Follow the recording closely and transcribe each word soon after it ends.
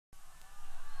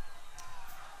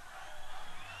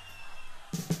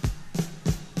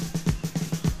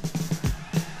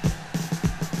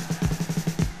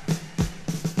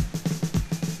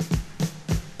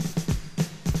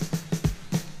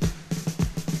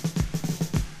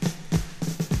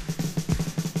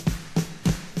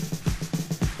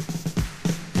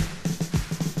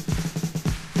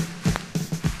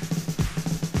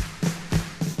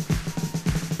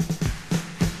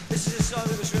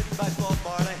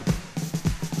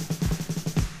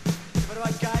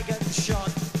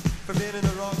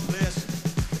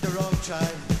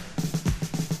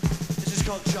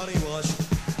cock Johnny was.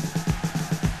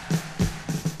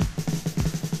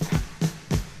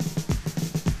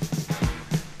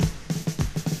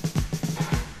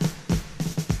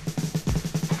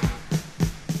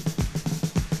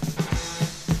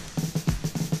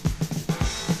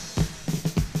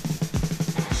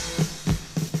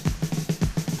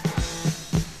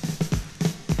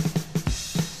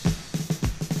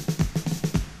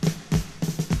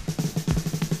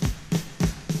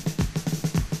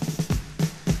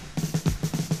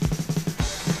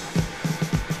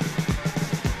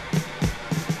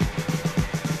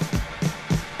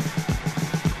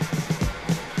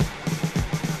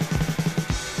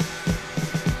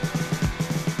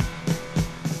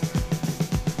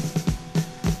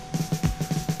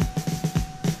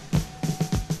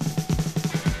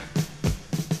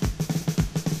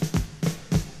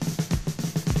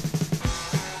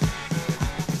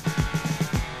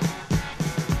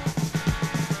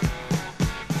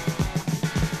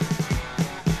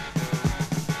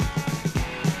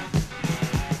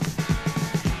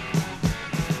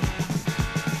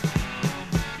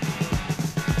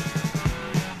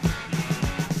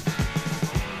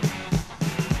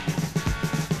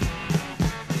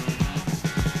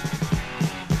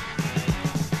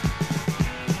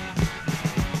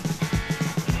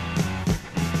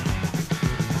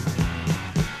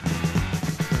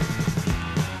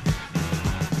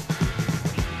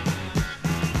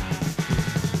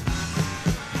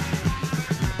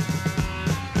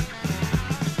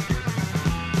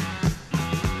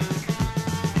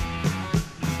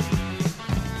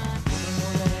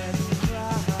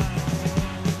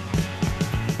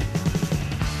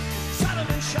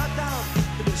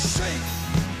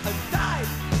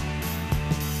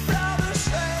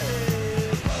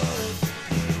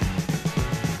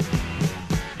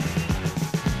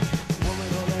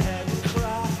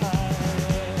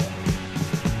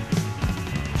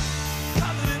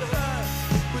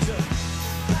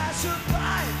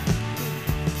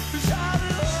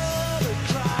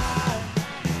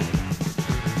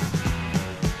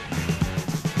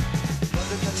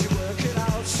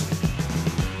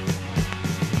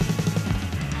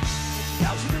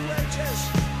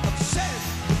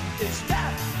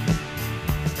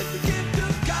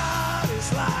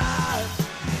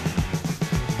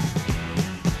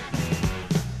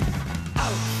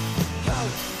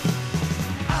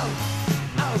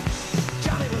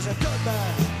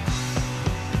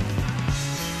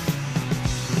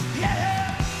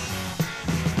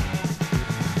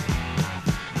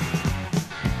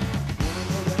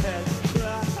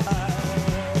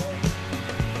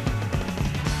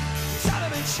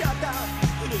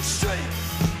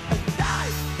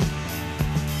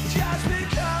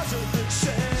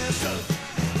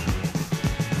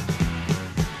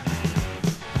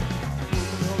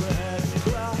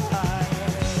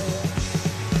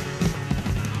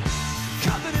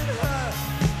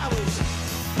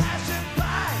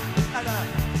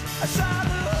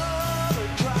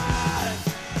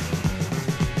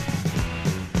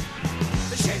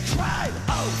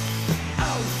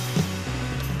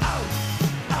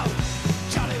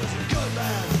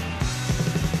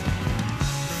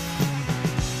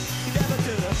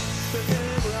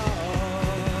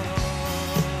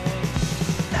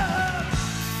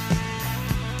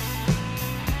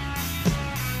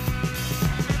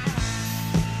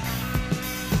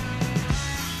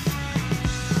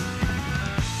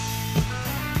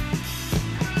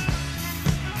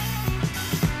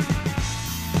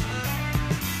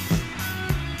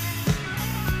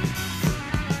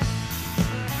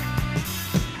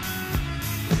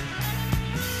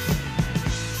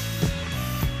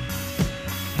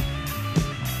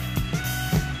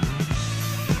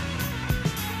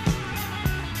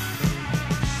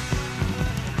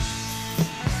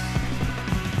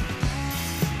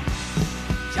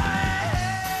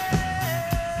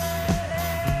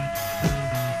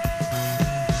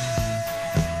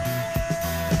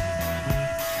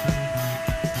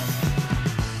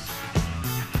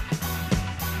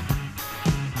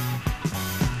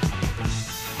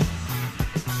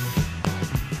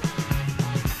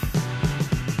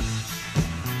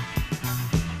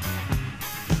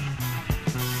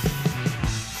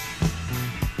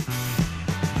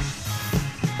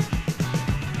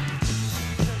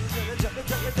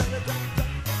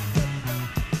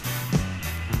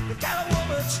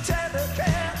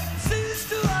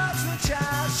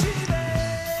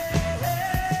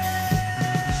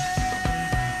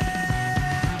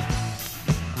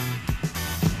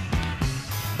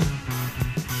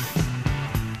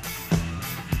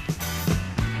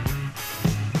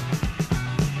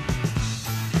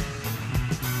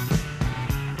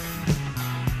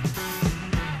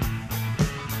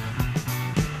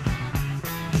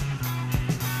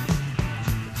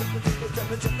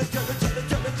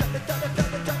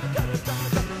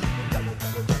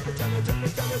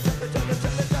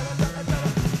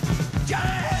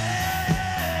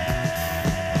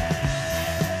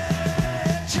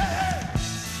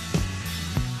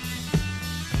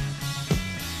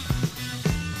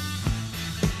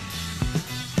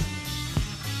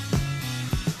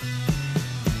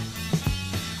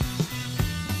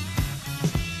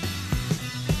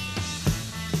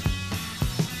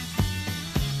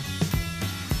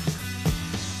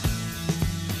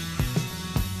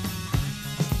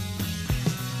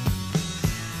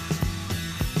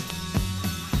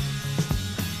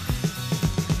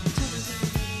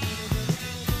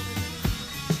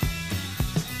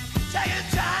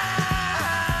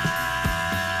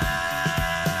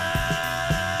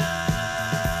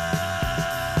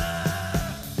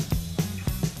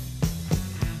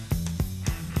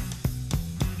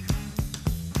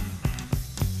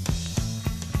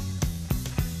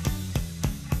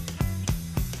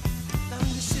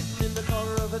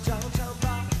 Downtown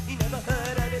bar. He never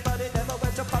heard anybody, never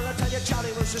went to bar. I tell you,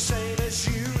 Johnny was the same as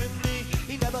you and me.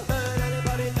 He never heard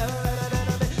anybody, never heard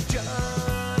anybody.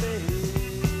 Johnny,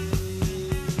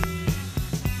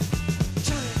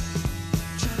 Johnny,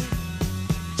 Johnny,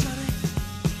 Johnny,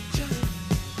 Johnny,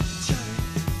 Johnny,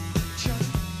 Johnny, Johnny,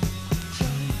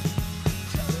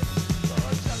 Johnny,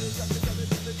 oh Johnny, Johnny, Johnny,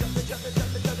 Johnny, Johnny, Johnny, Johnny,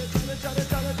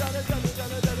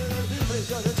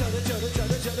 Johnny,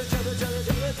 Johnny, Johnny, Johnny, Johnny, Johnny,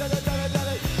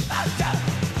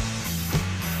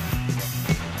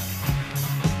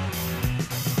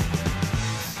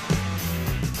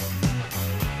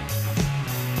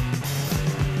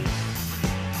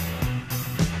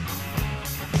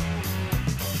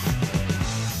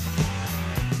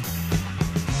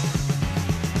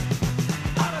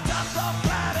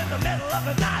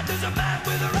 the night there's a man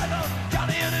with a rifle,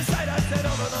 Johnny in his sight. I said,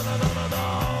 oh no, no, no, no, no,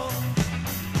 no.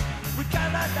 We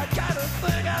can't let that kind of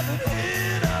thing happen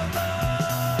in our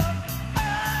love.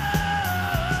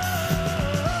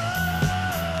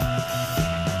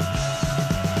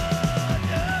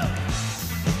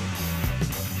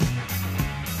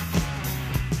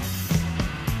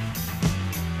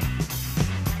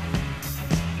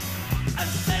 A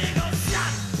single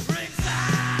shot rings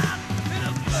out in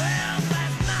a bell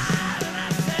last night, and I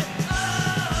said,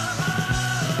 oh, oh,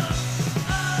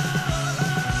 oh,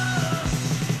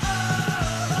 oh, oh,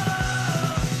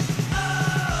 oh,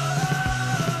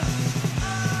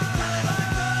 Johnny was a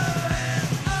good man.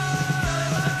 Johnny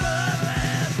was a good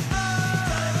man.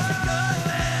 Johnny was a good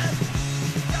man.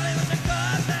 Johnny was a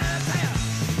good man.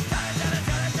 Johnny, Johnny,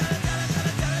 Johnny, Johnny, Johnny, Johnny, Johnny,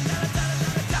 Johnny,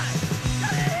 Johnny, Johnny, Johnny.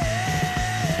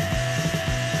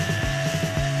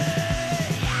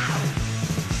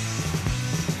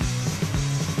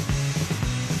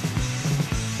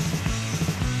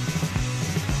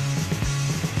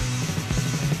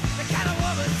 The kind of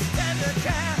woman's tender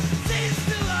care seems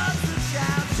to us to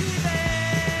shout, she's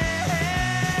there.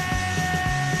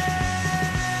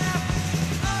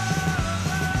 Oh,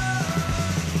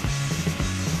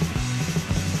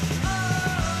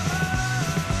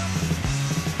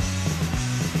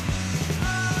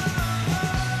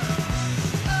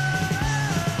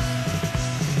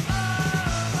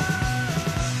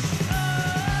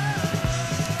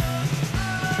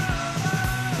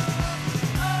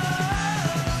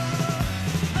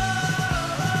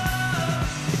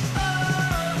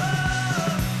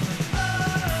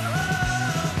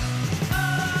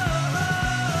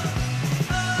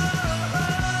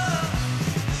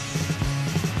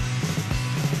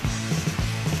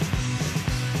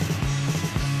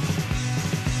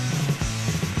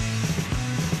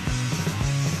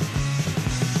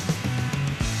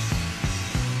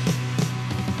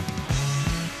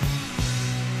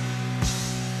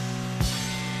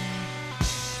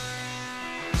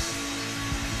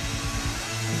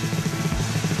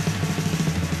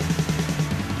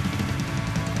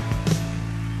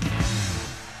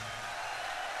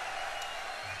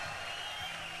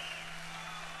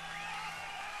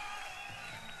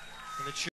 and the